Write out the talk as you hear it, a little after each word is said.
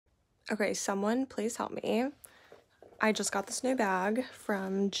Okay, someone please help me. I just got this new bag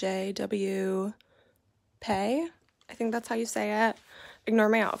from JW PEI. I think that's how you say it. Ignore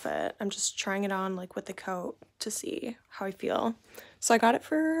my outfit. I'm just trying it on like with the coat to see how I feel. So I got it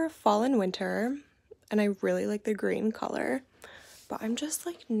for fall and winter, and I really like the green color, but I'm just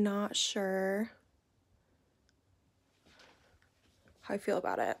like not sure how I feel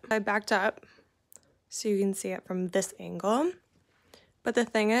about it. I backed up so you can see it from this angle. But the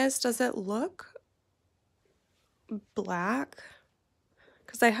thing is, does it look black?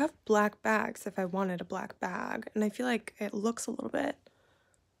 Because I have black bags if I wanted a black bag, and I feel like it looks a little bit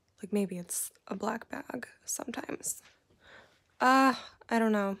like maybe it's a black bag sometimes. I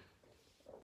don't know.